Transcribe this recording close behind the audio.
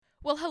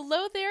Well,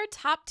 hello there,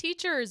 top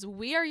teachers.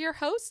 We are your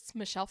hosts,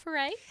 Michelle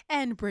Foray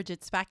and Bridget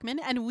Spackman,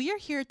 and we are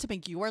here to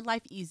make your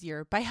life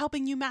easier by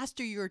helping you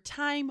master your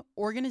time,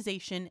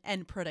 organization,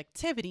 and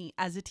productivity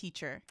as a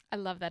teacher. I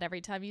love that every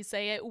time you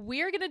say it.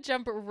 We're going to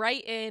jump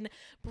right in.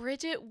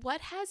 Bridget,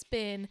 what has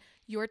been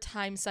your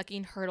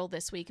time-sucking hurdle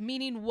this week?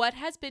 Meaning, what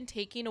has been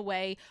taking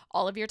away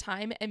all of your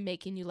time and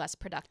making you less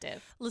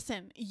productive?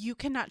 Listen, you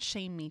cannot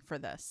shame me for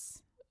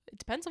this. It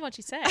depends on what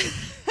you say.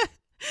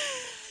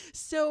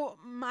 So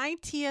my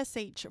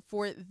TSH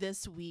for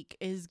this week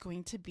is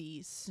going to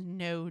be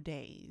snow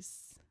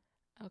days.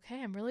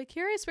 Okay, I'm really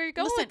curious where you're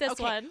going with this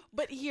one.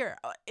 But here,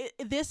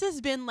 this has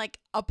been like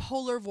a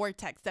polar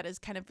vortex that is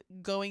kind of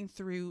going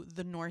through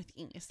the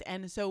Northeast.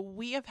 And so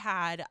we have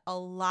had a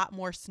lot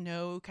more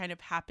snow kind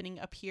of happening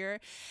up here.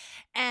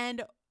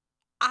 And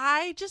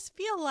I just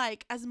feel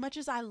like as much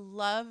as I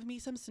love me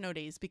some snow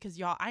days, because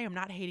y'all, I am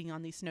not hating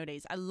on these snow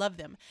days. I love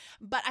them.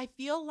 But I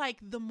feel like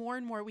the more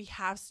and more we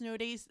have snow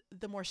days,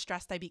 the more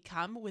stressed I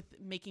become with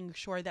making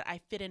sure that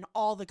I fit in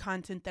all the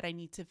content that I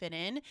need to fit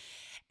in.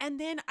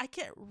 And then I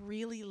get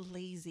really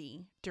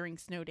lazy during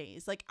snow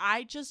days. Like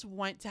I just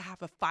want to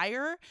have a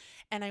fire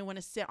and I want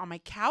to sit on my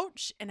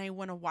couch and I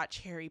want to watch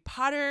Harry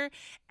Potter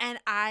and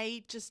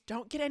I just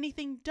don't get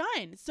anything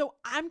done. So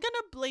I'm going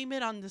to blame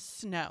it on the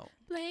snow.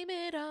 Blame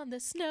it on the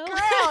snow.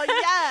 Girl,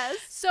 yes.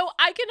 So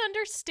I can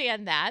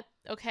understand that.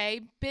 Okay.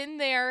 Been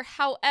there.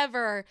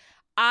 However,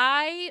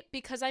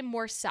 because I'm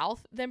more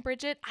south than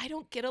Bridget, I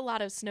don't get a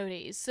lot of snow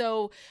days.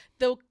 So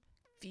the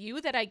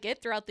few that I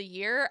get throughout the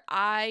year,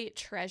 I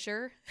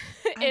treasure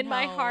in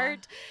my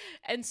heart.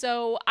 And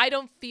so I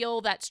don't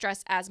feel that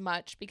stress as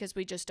much because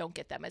we just don't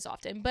get them as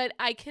often, but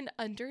I can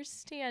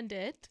understand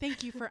it.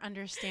 Thank you for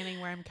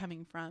understanding where I'm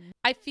coming from.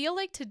 I feel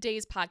like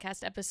today's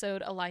podcast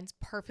episode aligns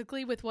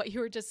perfectly with what you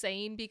were just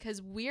saying because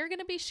we're going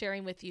to be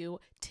sharing with you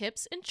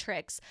tips and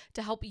tricks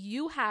to help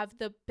you have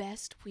the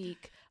best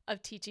week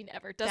of teaching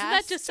ever. Doesn't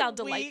that just sound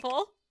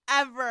delightful?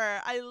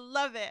 Ever. I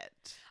love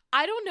it.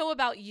 I don't know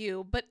about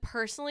you, but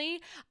personally,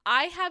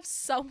 I have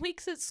some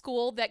weeks at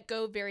school that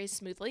go very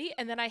smoothly,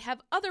 and then I have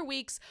other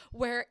weeks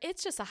where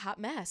it's just a hot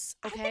mess,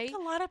 okay? I think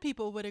a lot of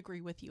people would agree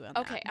with you on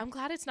that. Okay, I'm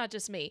glad it's not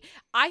just me.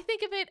 I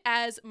think of it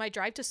as my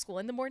drive to school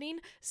in the morning.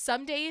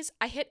 Some days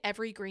I hit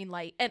every green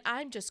light, and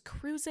I'm just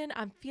cruising.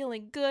 I'm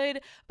feeling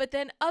good. But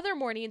then other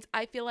mornings,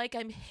 I feel like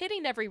I'm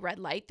hitting every red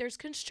light. There's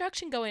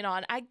construction going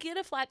on. I get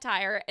a flat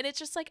tire, and it's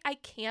just like I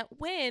can't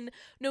win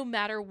no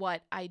matter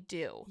what I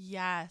do.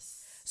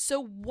 Yes.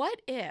 So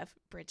what if,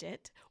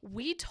 Bridget,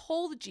 we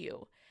told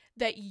you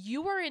that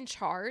you were in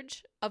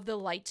charge of the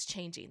lights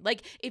changing?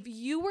 Like if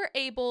you were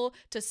able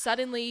to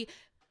suddenly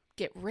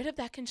get rid of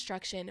that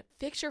construction,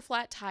 fix your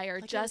flat tire,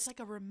 like just like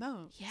a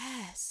remote.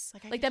 Yes.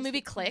 Like that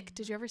movie Click.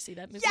 Did you ever see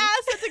that movie?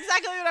 Yes, that's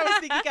exactly what I was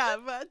thinking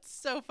of. It's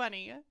so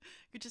funny.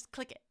 You just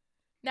click it.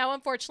 Now,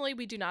 unfortunately,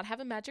 we do not have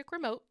a magic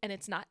remote and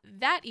it's not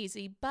that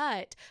easy,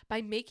 but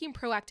by making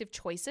proactive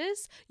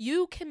choices,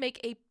 you can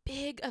make a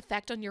big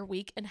effect on your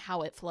week and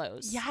how it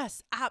flows.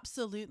 Yes,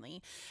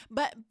 absolutely.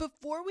 But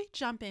before we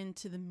jump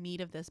into the meat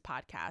of this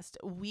podcast,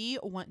 we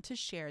want to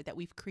share that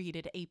we've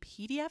created a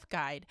PDF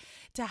guide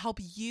to help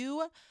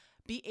you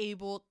be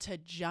able to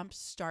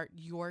jumpstart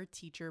your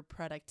teacher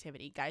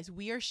productivity. Guys,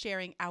 we are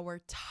sharing our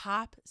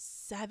top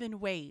 7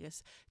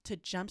 ways to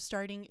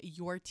jumpstarting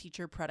your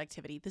teacher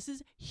productivity. This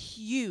is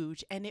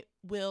huge and it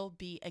will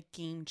be a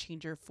game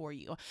changer for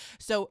you.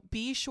 So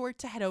be sure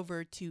to head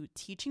over to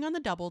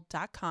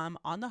teachingonthedouble.com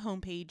on the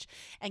homepage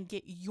and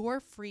get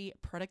your free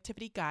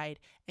productivity guide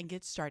and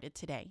get started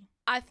today.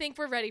 I think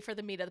we're ready for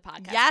the meat of the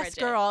podcast. Yes, Bridget.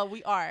 girl,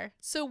 we are.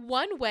 So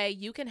one way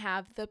you can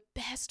have the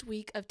best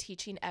week of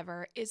teaching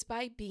ever is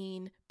by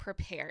being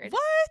prepared.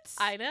 What?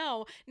 I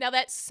know. Now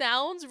that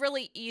sounds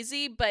really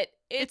easy, but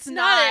it's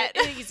not.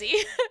 easy.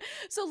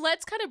 So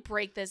let's kind of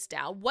break this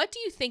down. What do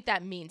you think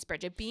that means,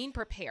 Bridget, being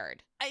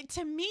prepared?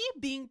 To me,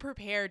 being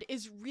prepared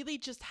is really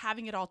just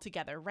having it all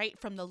together, right?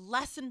 From the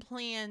lesson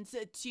plans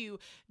to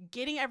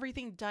getting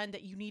everything done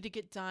that you need to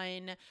get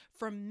done,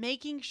 from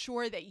making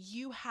sure that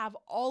you have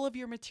all of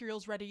your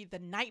materials ready the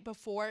night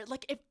before.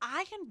 Like if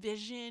I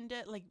envisioned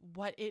like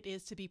what it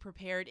is to be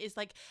prepared is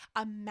like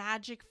a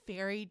magic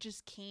fairy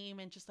just came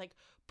and just like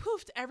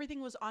poofed,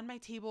 everything was on my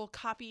table,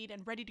 copied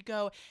and ready to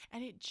go.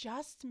 And it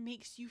just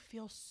makes you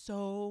feel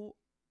so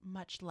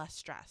much less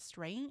stressed,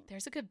 right?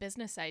 There's a good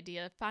business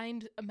idea.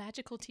 Find a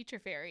magical teacher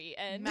fairy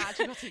and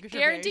magical teacher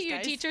guarantee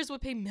fairies, you teachers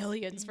would pay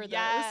millions for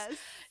yes. those.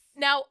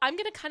 Now, I'm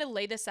going to kind of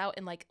lay this out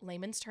in like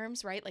layman's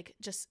terms, right? Like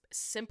just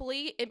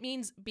simply, it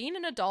means being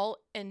an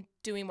adult and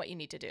doing what you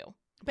need to do.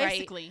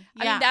 Basically.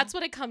 Right? I mean, that's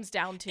what it comes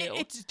down to.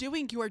 It's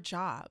doing your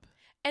job.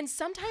 And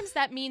sometimes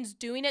that means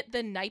doing it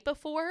the night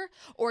before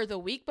or the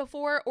week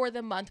before or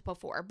the month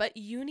before. But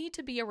you need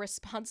to be a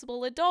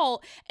responsible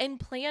adult and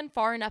plan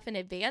far enough in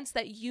advance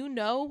that you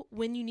know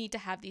when you need to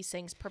have these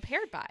things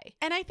prepared by.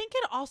 And I think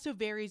it also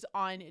varies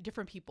on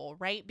different people,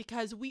 right?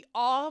 Because we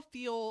all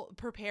feel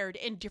prepared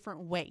in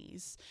different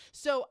ways.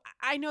 So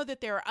I know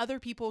that there are other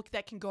people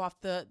that can go off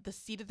the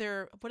seat of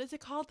their, what is it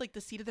called? Like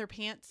the seat of their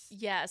pants?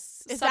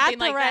 Yes, Is something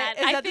that like right? that.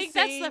 Is I that think the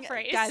that's saying? the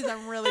phrase. Guys,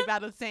 I'm really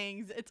bad with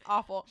sayings. It's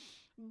awful.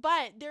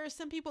 But there are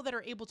some people that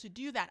are able to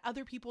do that.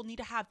 Other people need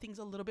to have things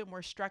a little bit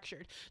more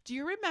structured. Do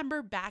you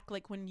remember back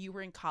like when you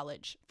were in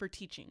college for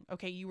teaching?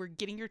 Okay, you were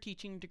getting your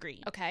teaching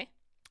degree. Okay.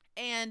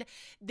 And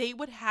they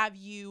would have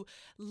you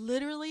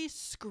literally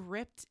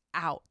script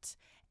out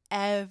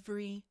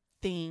everything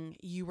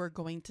you were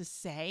going to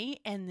say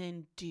and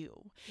then do.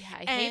 Yeah,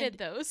 I hated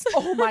those.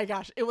 Oh my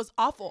gosh, it was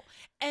awful.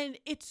 And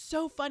it's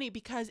so funny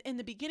because in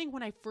the beginning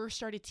when I first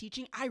started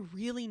teaching, I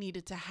really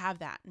needed to have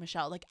that,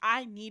 Michelle. Like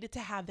I needed to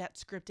have that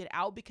scripted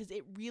out because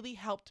it really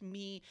helped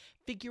me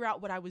figure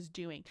out what I was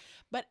doing.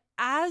 But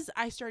as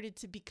I started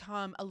to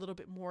become a little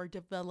bit more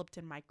developed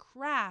in my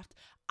craft,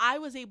 I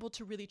was able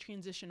to really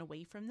transition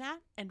away from that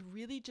and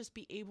really just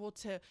be able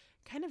to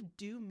kind of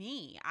do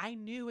me. I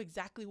knew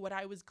exactly what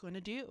I was going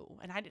to do,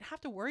 and I didn't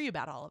have to worry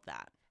about all of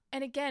that.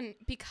 And again,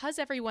 because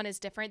everyone is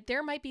different,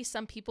 there might be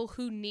some people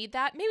who need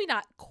that, maybe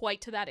not quite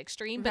to that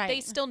extreme, but they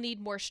Right. still need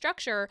more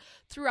structure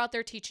throughout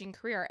their teaching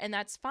career. And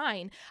that's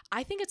fine.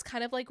 I think it's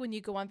kind of like when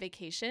you go on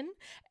vacation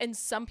and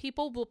some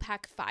people will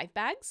pack 5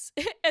 bags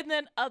and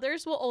then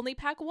others will only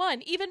pack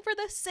 1, even for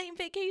the same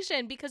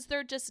vacation, because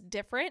they're just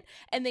different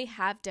and they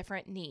have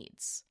different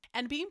needs.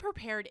 And being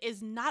prepared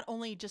is not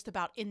only just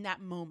about in that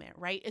moment,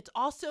 right? It's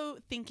also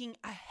thinking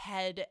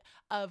ahead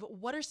of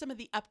what are some of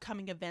the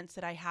upcoming events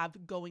that I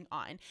have going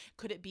on.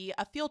 Could it be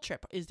a field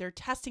trip? Is there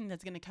testing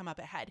that's going to come up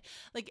ahead?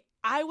 Like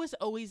I was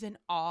always in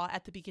awe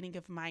at the beginning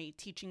of my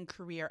teaching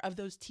career of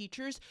those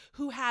teachers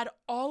who had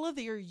all of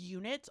their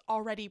units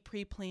already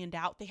pre-planned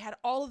out. They had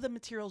all of the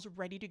materials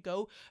ready to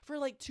go for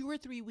like 2 or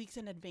 3 weeks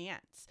in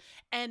advance.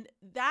 And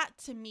that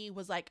to me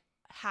was like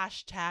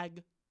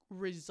hashtag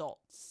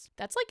results.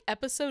 That's like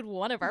episode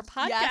 1 of our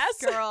podcast.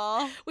 Yes,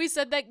 girl. We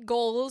said that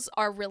goals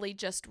are really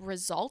just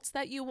results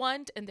that you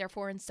want. And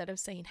therefore, instead of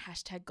saying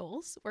hashtag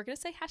goals, we're going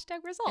to say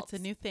hashtag results. It's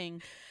a new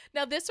thing.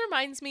 Now, this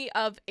reminds me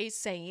of a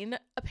saying.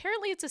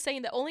 Apparently, it's a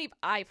saying that only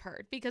I've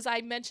heard because I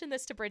mentioned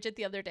this to Bridget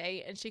the other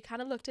day and she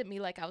kind of looked at me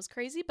like I was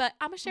crazy, but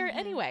I'm going to share it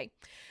anyway.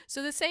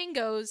 So the saying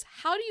goes,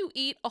 how do you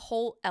eat a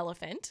whole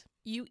elephant?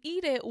 You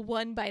eat it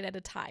one bite at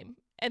a time.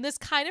 And this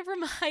kind of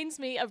reminds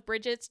me of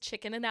Bridget's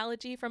chicken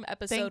analogy from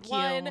episode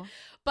 1,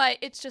 but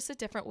it's just a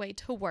different way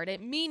to word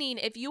it. Meaning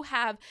if you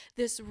have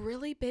this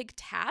really big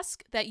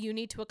task that you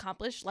need to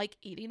accomplish, like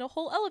eating a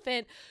whole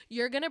elephant,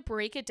 you're going to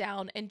break it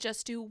down and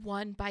just do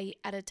one bite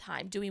at a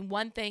time, doing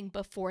one thing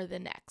before the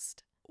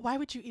next. Why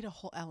would you eat a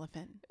whole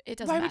elephant? It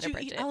doesn't Why matter, would you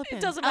Bridget. eat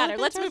elephants? It doesn't matter.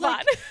 Elephants Let's move are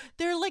on.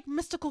 They're like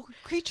mystical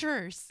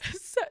creatures.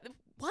 So,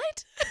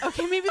 what?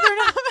 Okay, maybe they're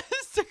not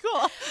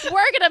mystical.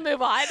 We're going to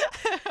move on.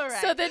 All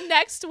right. So the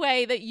next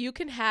way that you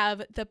can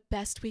have the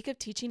best week of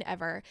teaching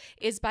ever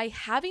is by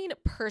having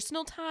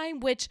personal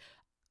time, which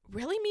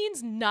really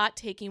means not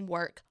taking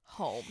work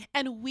home.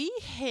 And we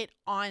hit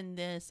on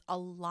this a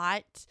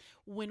lot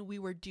when we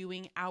were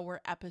doing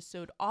our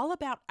episode all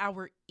about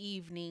our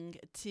evening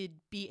to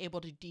be able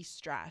to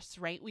de-stress,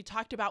 right? We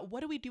talked about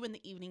what do we do in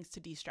the evenings to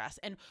de-stress.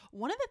 And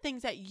one of the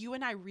things that you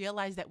and I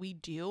realize that we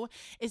do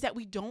is that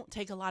we don't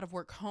take a lot of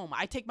work home.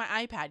 I take my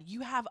iPad.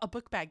 You have a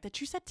book bag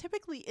that you said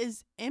typically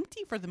is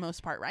empty for the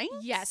most part, right?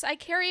 Yes, I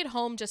carry it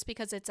home just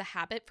because it's a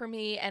habit for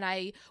me, and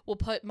I will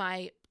put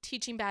my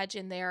teaching badge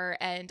in there,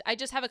 and I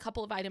just have a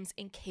couple of items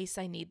in case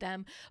I need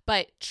them.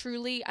 But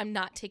truly, I'm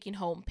not taking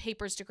home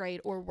papers to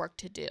grade or work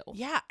to do.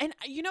 Yeah. And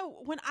you know,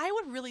 when I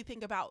would really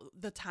think about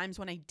the times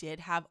when I did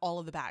have all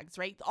of the bags,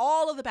 right?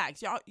 All of the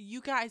bags. Y'all, you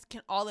guys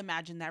can all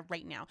imagine that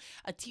right now.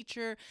 A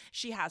teacher,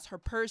 she has her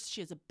purse, she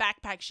has a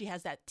backpack, she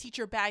has that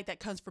teacher bag that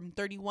comes from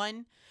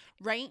 31,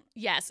 right?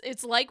 Yes,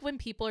 it's like when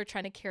people are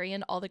trying to carry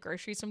in all the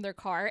groceries from their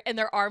car and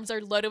their arms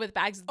are loaded with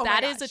bags. Oh my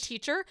That is a gosh.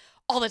 teacher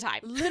all the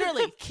time.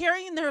 Literally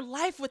carrying their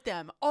life with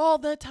them all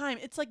the time.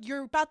 It's like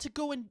you're about to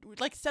go and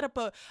like set up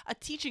a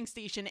teaching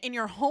station in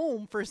your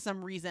home for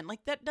some reason.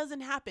 Like that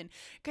doesn't happen.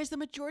 Guys, the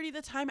majority of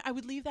the time I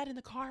would leave that in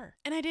the car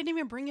and I didn't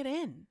even bring it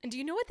in. And do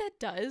you know what that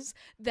does?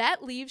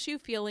 That leaves you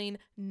feeling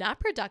not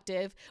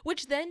productive,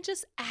 which then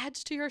just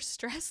adds to your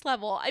stress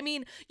level. I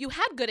mean, you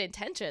had good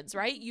intentions,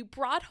 right? You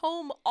brought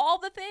home all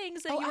the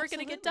things that Oh, you were going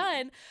to get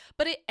absolutely. done,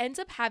 but it ends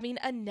up having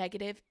a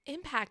negative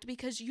impact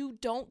because you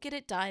don't get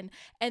it done,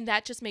 and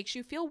that just makes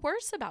you feel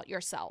worse about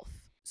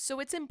yourself. So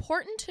it's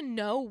important to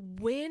know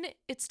when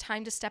it's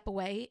time to step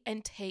away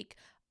and take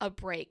a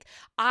break.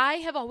 I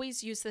have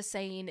always used the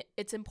saying,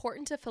 it's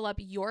important to fill up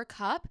your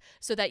cup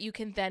so that you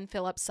can then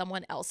fill up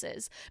someone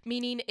else's.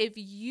 Meaning, if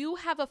you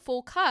have a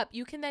full cup,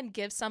 you can then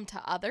give some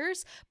to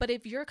others. But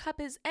if your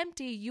cup is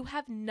empty, you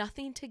have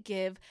nothing to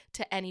give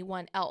to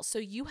anyone else. So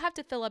you have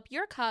to fill up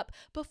your cup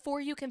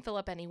before you can fill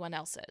up anyone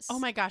else's. Oh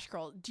my gosh,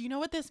 girl. Do you know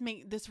what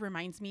this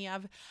reminds me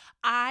of?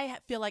 I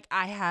feel like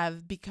I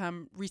have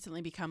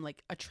recently become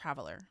like a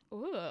traveler.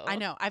 Ooh. I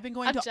know. I've been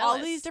going to jealous. all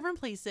these different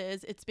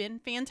places. It's been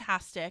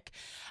fantastic.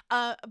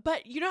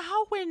 But you know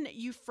how when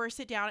you first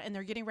sit down and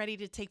they're getting ready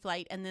to take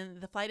flight, and then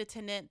the flight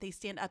attendant, they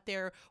stand up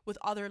there with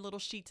all their little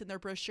sheets and their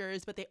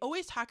brochures, but they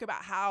always talk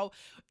about how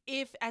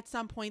if at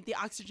some point the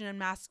oxygen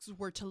masks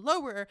were to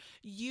lower,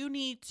 you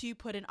need to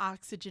put an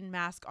oxygen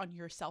mask on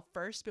yourself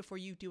first before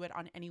you do it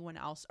on anyone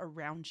else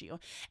around you.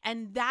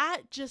 And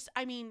that just,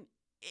 I mean,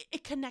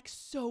 it connects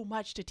so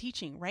much to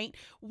teaching, right?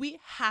 We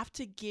have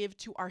to give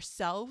to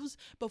ourselves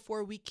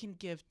before we can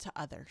give to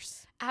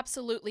others.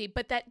 Absolutely.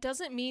 But that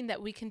doesn't mean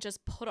that we can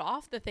just put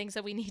off the things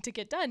that we need to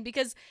get done,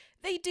 because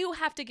they do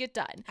have to get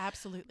done.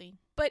 Absolutely.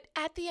 But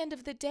at the end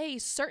of the day,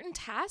 certain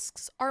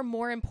tasks are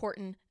more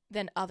important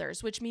than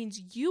others, which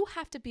means you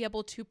have to be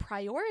able to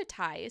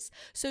prioritize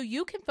so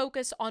you can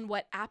focus on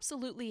what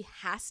absolutely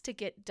has to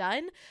get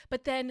done.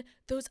 But then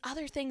those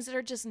other things that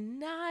are just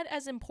not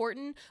as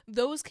important,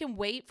 those can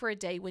wait for a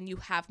day when you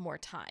have more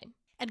time.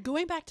 And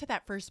going back to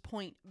that first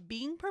point,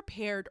 being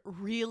prepared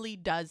really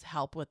does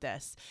help with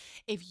this.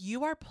 If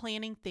you are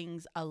planning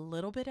things a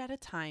little bit at a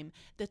time,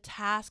 the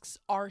tasks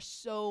are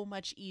so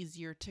much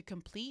easier to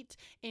complete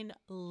in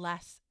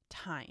less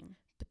time.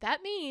 But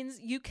that means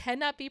you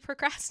cannot be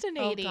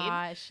procrastinating. Oh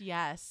gosh,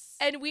 yes.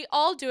 And we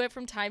all do it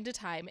from time to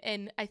time.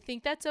 And I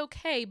think that's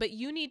okay. But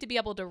you need to be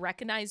able to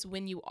recognize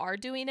when you are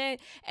doing it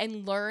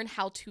and learn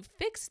how to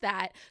fix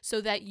that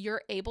so that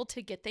you're able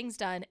to get things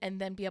done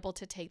and then be able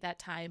to take that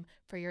time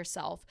for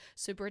yourself.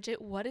 So,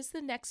 Bridget, what is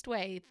the next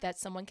way that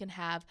someone can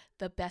have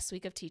the best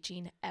week of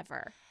teaching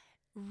ever?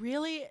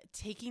 Really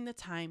taking the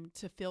time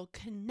to feel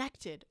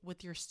connected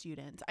with your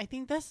students. I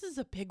think this is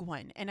a big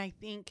one. And I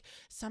think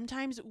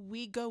sometimes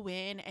we go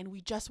in and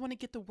we just want to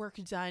get the work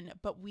done,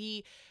 but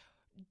we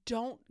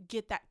don't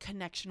get that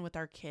connection with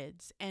our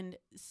kids. And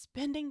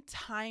spending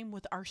time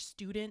with our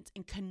students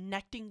and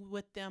connecting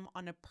with them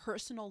on a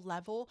personal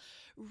level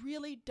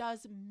really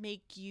does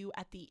make you,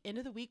 at the end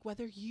of the week,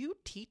 whether you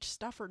teach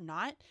stuff or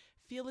not,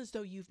 feel as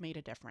though you've made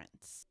a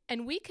difference.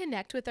 And we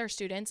connect with our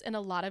students in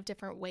a lot of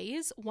different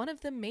ways. One of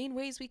the main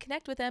ways we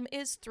connect with them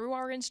is through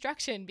our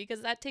instruction,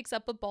 because that takes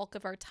up a bulk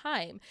of our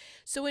time.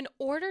 So in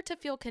order to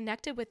feel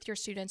connected with your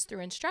students through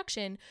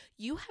instruction,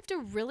 you have to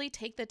really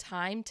take the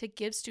time to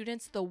give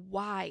students the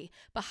why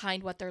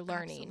behind what they're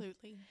learning.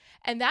 Absolutely.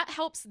 And that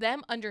helps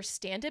them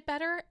understand it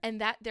better, and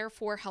that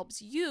therefore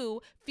helps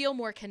you feel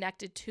more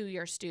connected to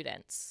your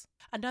students.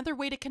 Another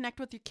way to connect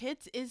with your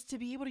kids is to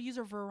be able to use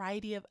a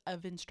variety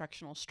of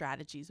instructional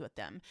strategies with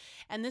them.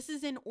 And this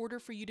is in order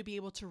for you to be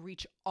able to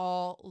reach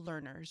all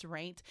learners,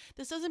 right?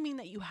 This doesn't mean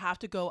that you have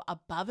to go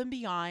above and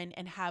beyond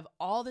and have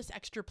all this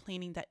extra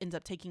planning that ends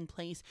up taking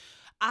place.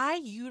 I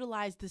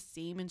utilize the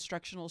same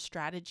instructional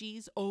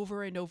strategies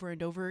over and over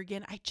and over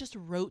again. I just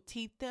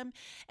rotate them.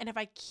 And if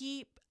I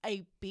keep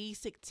a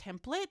basic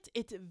template,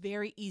 it's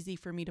very easy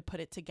for me to put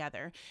it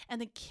together. And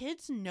the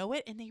kids know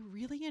it and they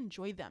really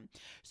enjoy them.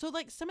 So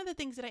like some of the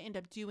things that I end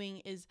up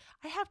doing is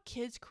I have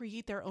kids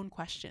create their own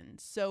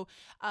questions. So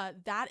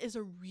that is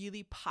a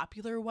really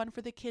popular one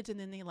for the kids. And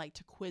then they like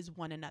to quiz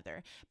one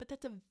another. But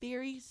that's a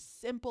very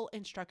simple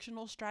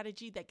instructional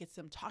strategy that gets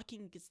them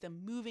talking, gets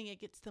them moving,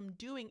 it gets them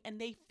doing, and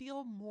they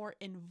feel more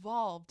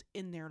involved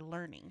in their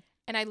learning.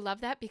 And I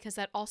love that because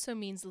that also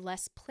means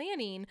less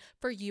planning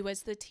for you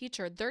as the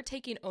teacher. They're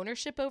taking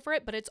ownership over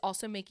it, but it's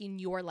also making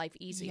your life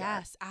easier.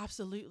 Yes,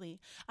 absolutely.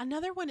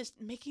 Another one is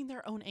making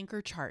their own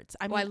anchor charts.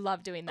 I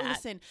love doing that.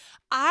 Listen,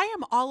 I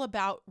am all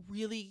about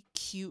really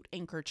cute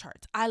anchor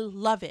charts. I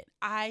love it.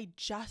 I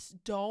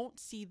just don't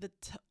see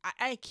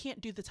I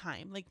can't do the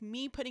time. Like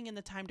me putting in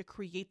the time to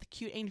create the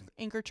cute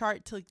anchor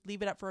chart to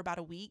leave it up for about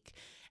a week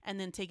and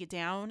then take it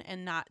down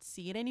and not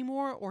see it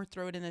anymore or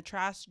throw it in the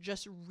trash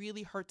just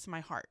really hurts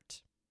my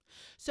heart.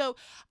 So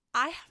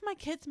I have my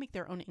kids make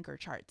their own anchor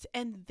charts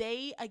and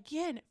they,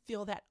 again,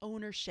 feel that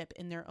ownership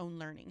in their own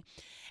learning.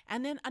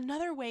 And then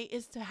another way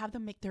is to have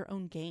them make their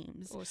own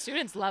games. Oh,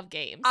 students love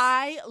games.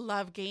 I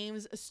love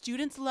games.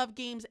 Students love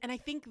games. And I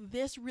think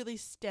this really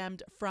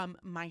stemmed from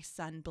my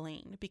son,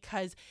 Blaine,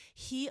 because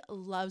he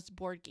loves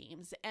board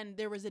games. And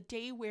there was a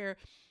day where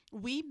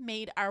we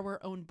made our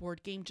own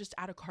board game just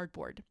out of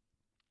cardboard.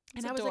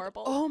 It's and I was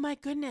adorable. like, oh my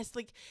goodness,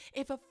 like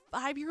if a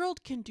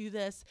 5-year-old can do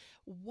this,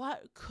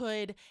 what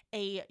could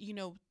a,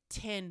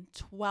 10,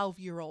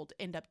 12-year-old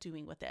end up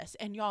doing with this?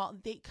 And y'all,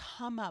 they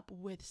come up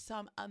with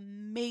some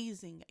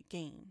amazing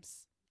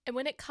games. And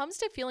when it comes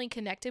to feeling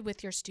connected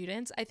with your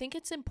students, I think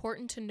it's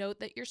important to note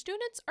that your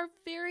students are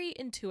very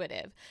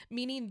intuitive,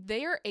 meaning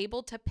they are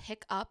able to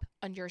pick up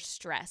on your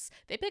stress.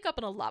 They pick up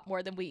on a lot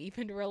more than we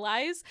even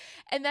realize.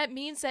 And that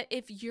means that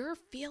if you're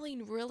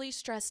feeling really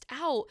stressed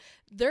out,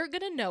 they're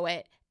going to know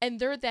it and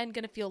they're then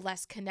going to feel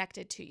less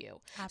connected to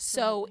you. So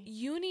Absolutely.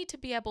 you need to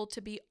be able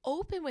to be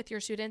open with your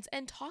students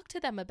and talk to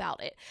them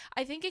about it.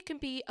 I think it can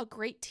be a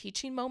great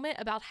teaching moment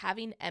about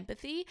having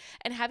empathy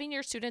and having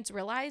your students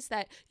realize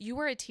that you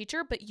are a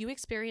teacher, but you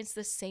experience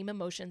the same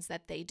emotions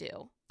that they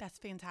do. That's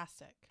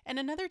fantastic. And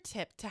another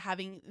tip to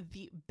having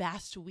the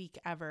best week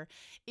ever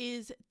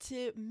is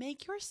to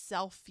make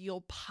yourself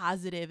feel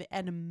positive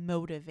and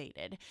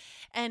motivated.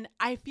 And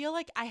I feel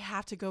like I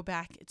have to go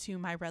back to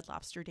my Red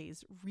Lobster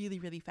days really,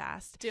 really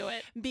fast. Do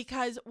it.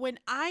 Because when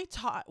I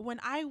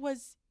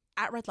was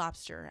at Red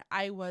Lobster,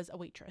 I was a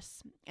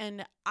waitress,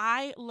 and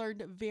I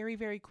learned very,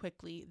 very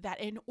quickly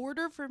that in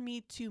order for me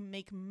to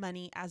make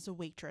money as a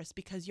waitress,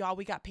 because y'all,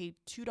 we got paid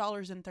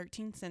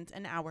 $2.13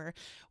 an hour,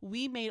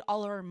 we made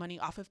all of our money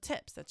off of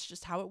tips. That's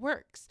just how it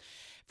works.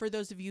 For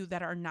those of you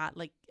that are not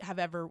have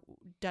ever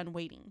done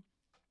waiting.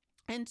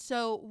 And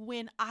so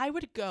when I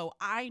would go,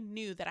 I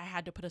knew that I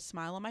had to put a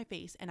smile on my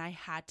face and I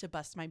had to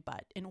bust my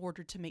butt in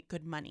order to make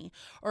good money,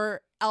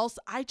 or else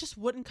I just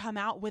wouldn't come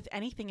out with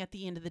anything at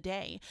the end of the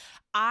day.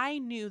 I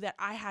knew that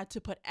I had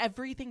to put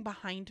everything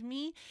behind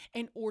me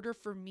in order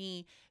for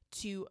me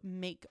to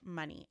make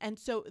money. And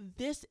so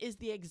this is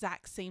the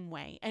exact same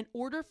way. In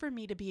order for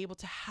me to be able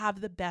to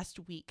have the best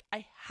week,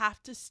 I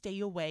have to stay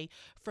away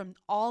from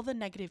all the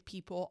negative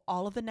people,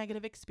 all of the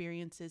negative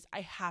experiences.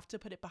 I have to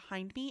put it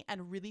behind me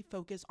and really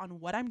focus on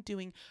what I'm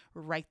doing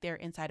right there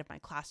inside of my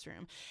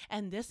classroom.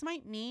 And this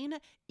might mean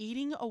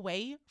eating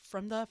away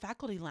from the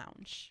faculty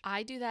lounge.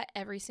 I do that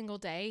every single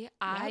day.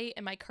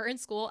 In my current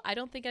school, I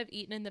don't think I've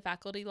eaten in the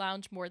faculty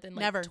lounge more than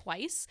Never.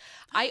 twice.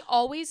 I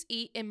always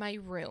eat in my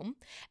room.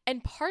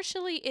 And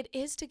partially it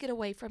is to get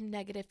away from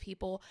negative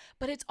people,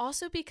 but it's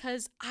also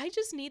because I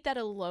just need that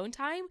alone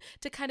time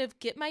to kind of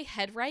get my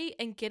head right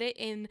and get it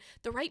in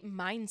the right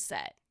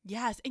mindset.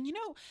 Yes. And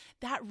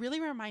that really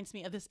reminds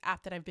me of this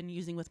app that I've been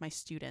using with my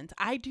students.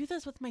 I do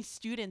this with my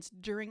students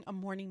during a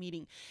morning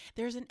meeting.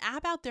 There's an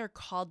app out there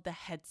called the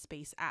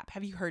Headspace app.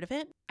 Have you heard of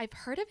it? I've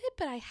heard of it,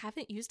 but I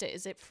haven't used it.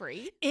 Is it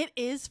free? It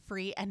is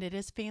free and it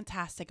is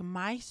fantastic.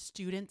 My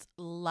students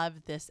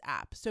love this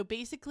app. So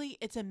basically,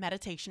 it's a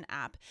meditation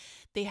app.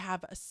 They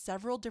have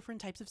several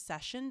different types of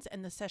sessions,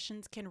 and the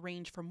sessions can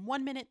range from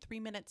 1 minute, 3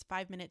 minutes,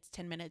 5 minutes,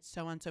 10 minutes,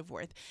 so on and so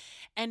forth.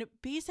 And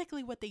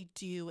basically what they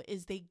do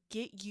is they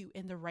get you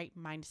in the right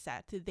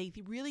mindset. They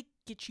really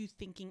get you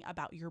thinking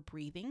about your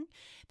breathing.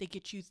 They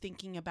get you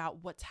thinking about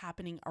what's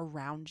happening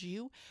around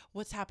you,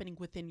 what's happening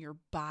within your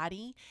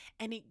body,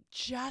 and it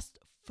just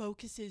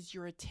focuses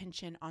your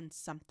attention on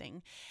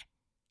something.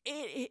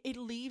 It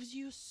leaves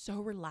you so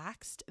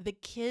relaxed. The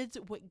kids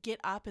would get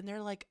up and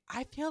they're like,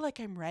 I feel like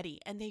I'm ready,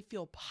 and they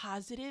feel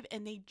positive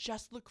and they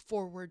just look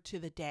forward to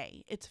the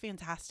day. It's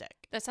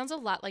fantastic. That sounds a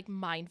lot like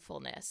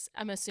mindfulness.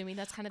 I'm assuming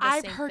that's kind of the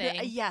I've same heard thing.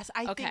 it. Yes,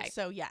 I Okay. think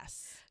so.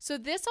 Yes. So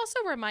this also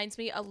reminds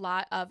me a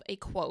lot of a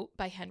quote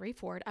by Henry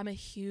Ford. I'm a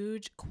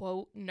huge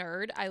quote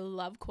nerd. I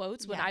love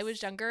quotes. When I Yes.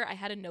 was younger, I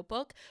had a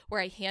notebook where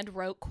I hand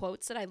wrote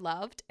quotes that I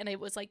loved, and it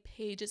was like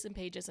pages and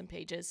pages and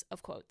pages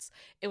of quotes.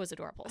 It was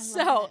adorable. I love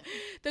So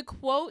it. the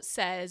quote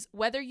says,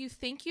 whether you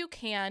think you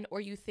can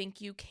or you think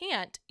you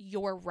can't,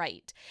 you're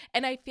right.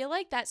 And I feel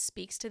like that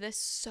speaks to this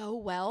so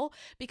well,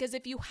 because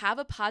if you have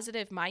a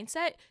positive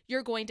mindset,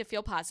 you're going to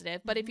feel positive.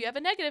 But if you have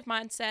a negative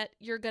mindset,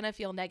 you're going to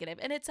feel negative.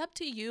 And it's up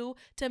to you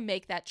to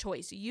make that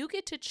choice. You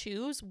get to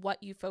choose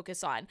what you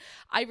focus on.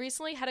 I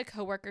recently had a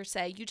coworker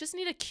say, you just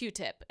need a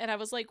Q-tip. And I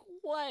was like,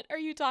 what are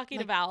you talking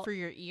Like about? for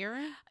your ear?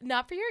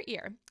 Not for your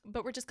ear,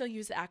 but we're just going to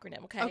use the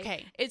acronym, okay?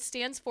 Okay. It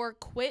stands for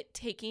quit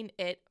taking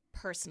it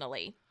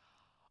personally.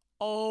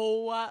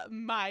 Oh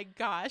my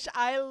gosh.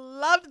 I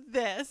love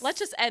this. Let's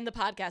just end the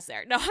podcast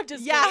there. No, I'm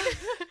just Yeah.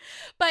 kidding.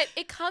 But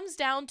it comes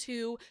down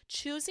to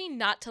choosing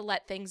not to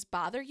let things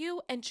bother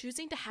you and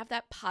choosing to have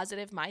that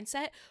positive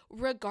mindset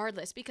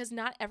regardless, because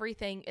not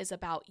everything is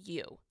about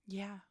you.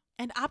 Yeah.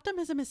 And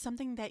optimism is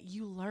something that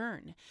you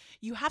learn.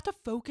 You have to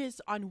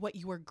focus on what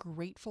you are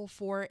grateful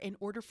for in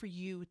order for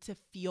you to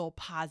feel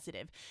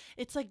positive.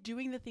 It's like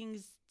doing the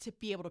things to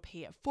be able to pay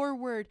it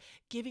forward,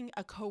 giving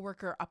a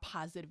coworker a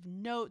positive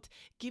note,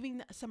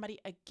 giving somebody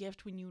a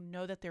gift when you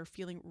know that they're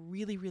feeling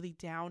really, really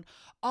down.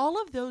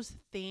 All of those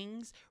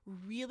things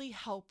really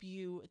help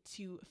you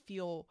to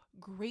feel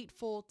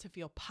grateful, to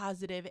feel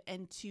positive,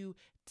 and to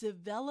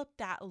develop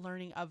that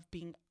learning of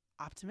being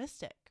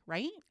optimistic,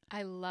 right?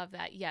 I love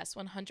that. Yes,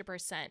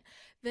 100%.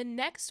 The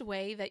next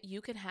way that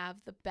you can have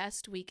the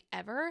best week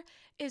ever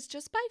is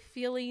just by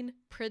feeling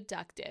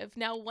productive.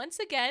 Now, once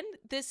again,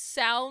 this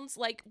sounds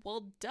like,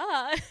 well,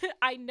 duh,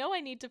 I know I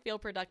need to feel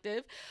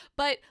productive,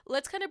 but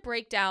let's kind of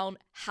break down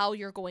how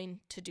you're going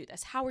to do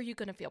this. How are you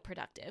going to feel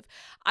productive?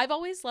 I've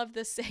always loved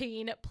this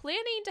saying,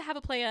 planning to have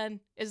a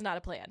plan is not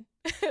a plan.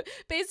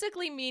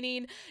 Basically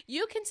meaning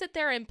you can sit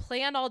there and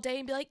plan all day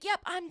and be like, yep,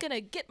 I'm going to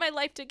get my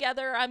life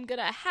together. I'm going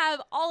to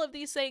have all of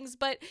these things.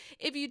 But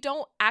if you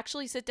don't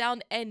actually sit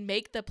down and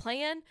make the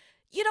plan,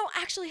 you don't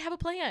actually have a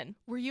plan.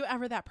 Were you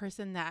ever that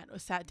person that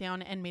sat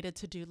down and made a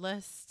to-do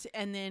list,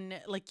 and then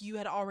like you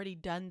had already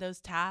done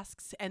those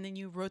tasks and then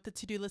you wrote the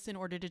to-do list in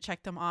order to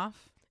check them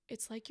off?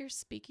 It's like you're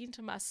speaking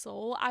to my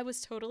soul. I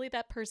was totally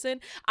that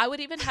person. I would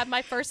even have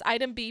my first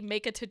item be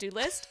make a to-do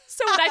list.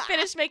 So when I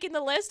finished making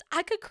the list,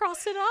 I could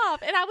cross it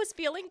off and I was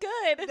feeling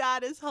good.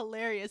 That is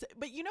hilarious.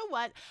 But you know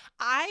what?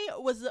 I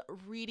was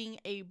reading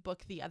a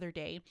book the other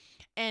day,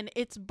 and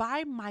it's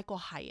by Michael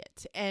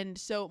Hyatt. And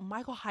so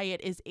Michael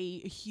Hyatt is a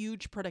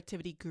huge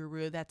productivity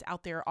guru that's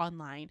out there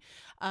online.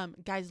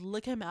 Guys,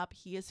 look him up.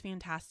 He is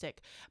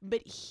fantastic.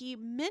 But he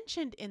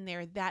mentioned in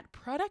there that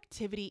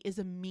productivity is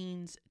a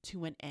means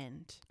to an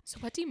end. So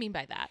what do you mean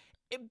by that?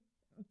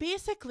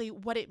 Basically,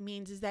 what it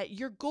means is that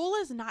your goal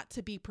is not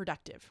to be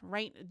productive,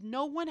 right?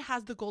 No one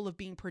has the goal of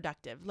being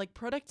productive. Like,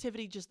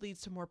 productivity just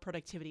leads to more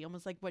productivity,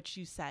 almost like what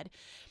you said.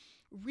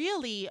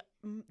 Really,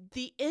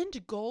 the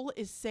end goal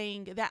is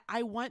saying that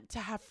I want to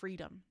have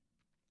freedom.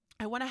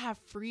 I want to have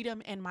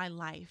freedom in my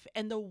life.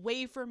 And the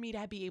way for me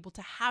to be able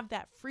to have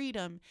that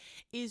freedom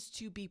is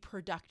to be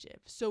productive.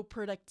 So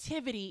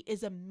productivity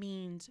is a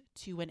means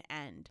to an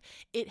end.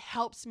 It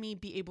helps me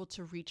be able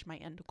to reach my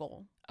end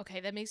goal. Okay,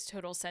 that makes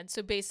total sense.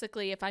 So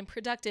basically, if I'm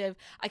productive,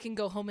 I can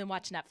go home and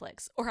watch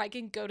Netflix, or I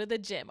can go to the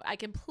gym. I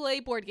can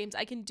play board games.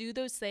 I can do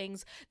those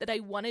things that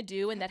I want to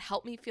do and that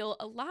help me feel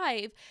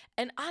alive.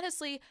 And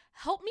honestly,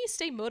 help me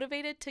stay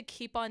motivated to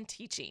keep on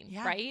teaching,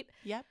 right?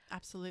 Yep,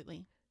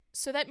 absolutely.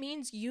 So that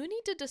means you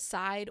need to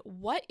decide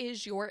what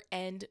is your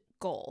end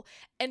goal.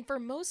 And for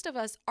most of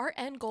us, our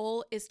end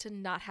goal is to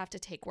not have to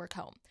take work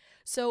home.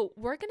 So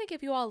we're going to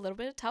give you all a little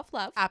bit of tough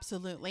love.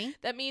 Absolutely.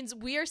 That means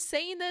we are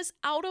saying this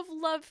out of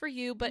love for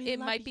you, but it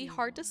might be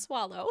hard to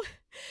swallow.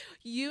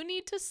 You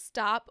need to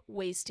stop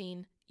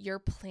wasting your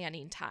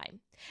planning time.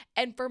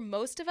 And for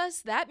most of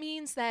us, that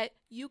means that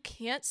you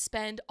can't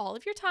spend all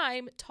of your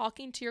time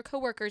talking to your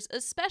coworkers,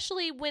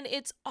 especially when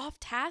it's off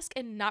task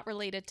and not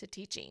related to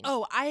teaching.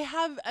 Oh, I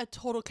have a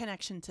total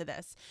connection to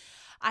this.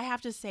 I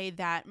have to say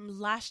that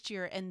last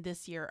year and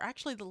this year,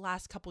 actually the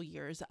last couple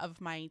years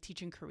of my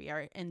teaching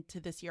career into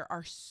this year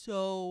are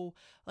so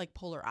like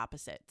polar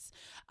opposites.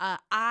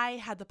 I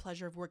had the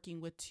pleasure of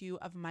working with two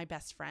of my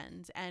best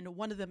friends, and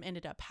one of them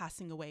ended up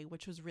passing away,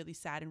 which was really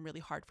sad and really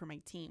hard for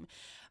my team.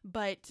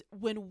 But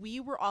when we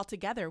were all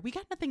together, we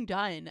got nothing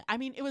done. I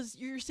mean,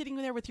 you're sitting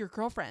there with your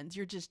girlfriends,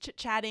 you're just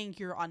chit-chatting,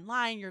 you're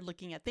online, you're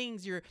looking at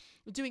things, you're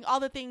doing all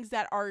the things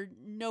that are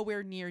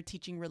nowhere near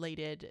teaching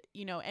related,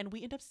 and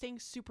we end up staying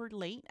super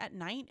late at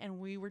night, and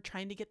we were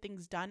trying to get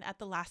things done at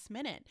the last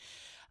minute.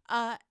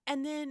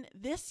 And then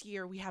this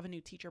year we have a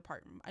new teacher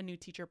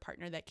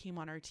partner that came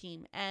on our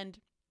team, and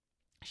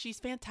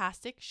she's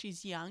fantastic.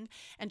 She's young,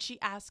 and she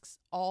asks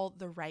all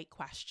the right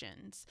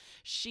questions.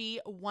 She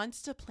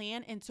wants to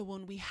plan. And so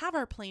when we have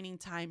our planning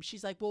time,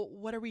 she's like, well,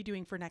 what are we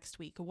doing for next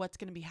week? What's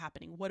going to be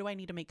happening? What do I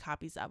need to make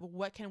copies of?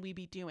 What can we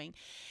be doing?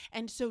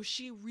 And so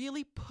she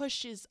really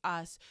pushes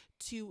us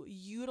to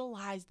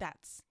utilize that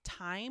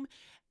time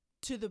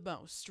to the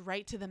most,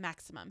 right? To the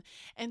maximum.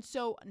 And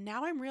so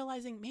now I'm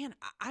realizing, man,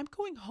 I'm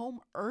going home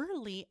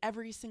early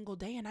every single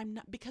day, and I'm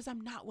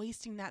not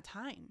wasting that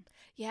time.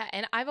 Yeah.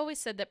 And I've always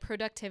said that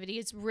productivity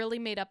is really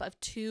made up of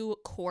two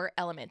core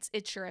elements.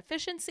 It's your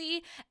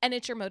efficiency and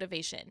it's your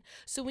motivation.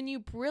 So when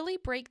you really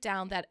break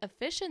down that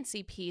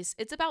efficiency piece,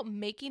 it's about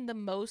making the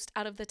most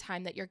out of the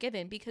time that you're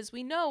given, because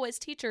we know as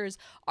teachers,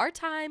 our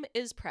time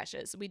is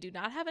precious. We do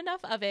not have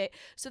enough of it.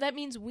 So that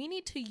means we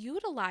need to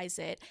utilize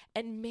it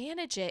and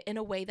manage it in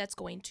a way that's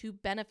going to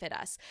benefit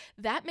us.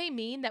 That may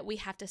mean that we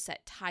have to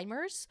set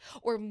timers,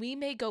 or we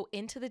may go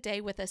into the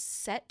day with a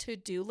set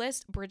to-do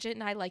list. Bridget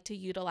and I like to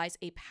utilize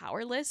a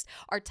power list,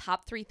 our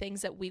top 3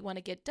 things that we want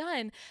to get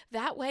done.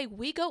 That way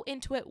we go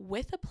into it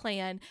with a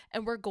plan,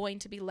 and we're going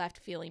to be left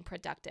feeling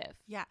productive.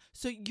 Yeah.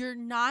 So you're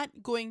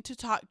not going to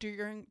talk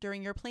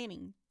during your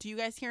planning. Do you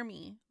guys hear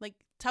me? Like,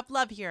 tough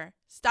love here.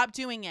 Stop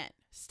doing it.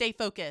 Stay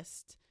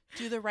focused.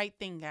 Do the right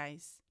thing,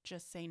 guys.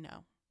 Just say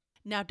no.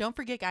 Now, don't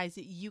forget, guys,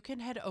 you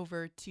can head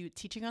over to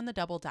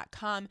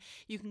teachingonthedouble.com.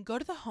 You can go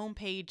to the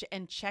homepage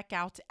and check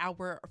out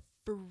our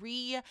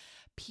free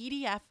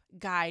PDF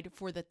guide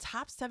for the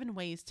top 7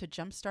 ways to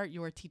jumpstart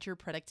your teacher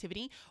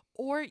productivity.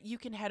 Or you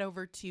can head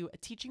over to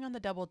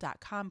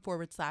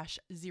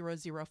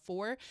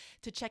teachingonthedouble.com/004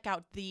 to check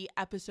out the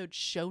episode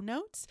show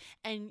notes.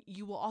 And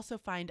you will also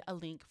find a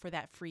link for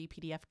that free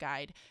PDF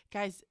guide.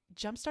 Guys,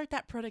 jumpstart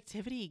that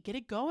productivity. Get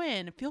it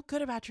going. Feel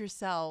good about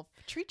yourself.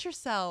 Treat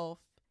yourself.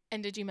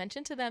 And did you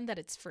mention to them that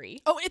it's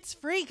free? Oh, it's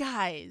free,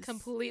 guys.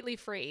 Completely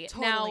free.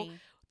 Totally. Now,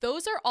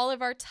 those are all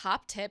of our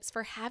top tips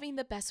for having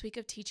the best week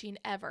of teaching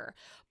ever.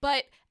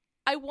 But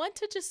I want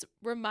to just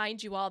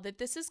remind you all that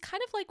this is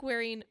kind of like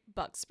wearing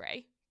bug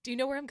spray. Do you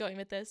know where I'm going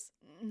with this?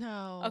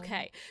 No.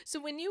 Okay.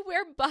 So when you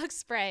wear bug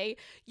spray,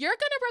 you're going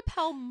to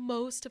repel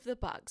most of the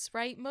bugs,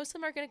 right? Most of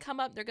them are going to come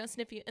up, they're going to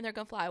sniff you, and they're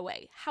going to fly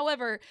away.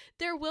 However,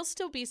 there will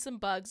still be some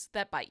bugs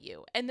that bite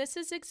you. And this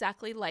is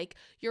exactly like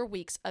your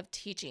weeks of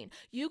teaching.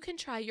 You can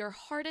try your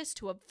hardest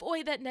to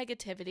avoid that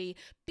negativity,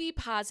 be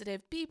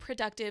positive, be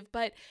productive,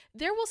 but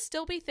there will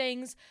still be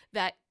things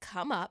that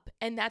come up,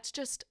 and that's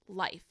just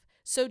life.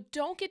 So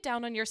don't get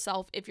down on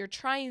yourself if you're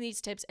trying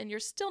these tips and you're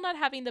still not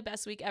having the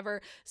best week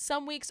ever.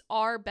 Some weeks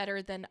are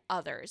better than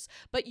others,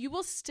 but you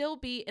will still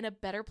be in a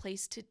better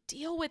place to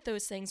deal with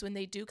those things when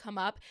they do come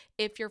up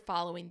if you're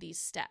following these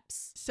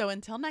steps. So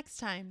until next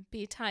time,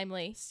 Be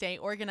timely stay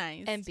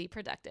organized and be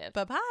productive.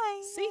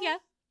 Bye-bye. See ya.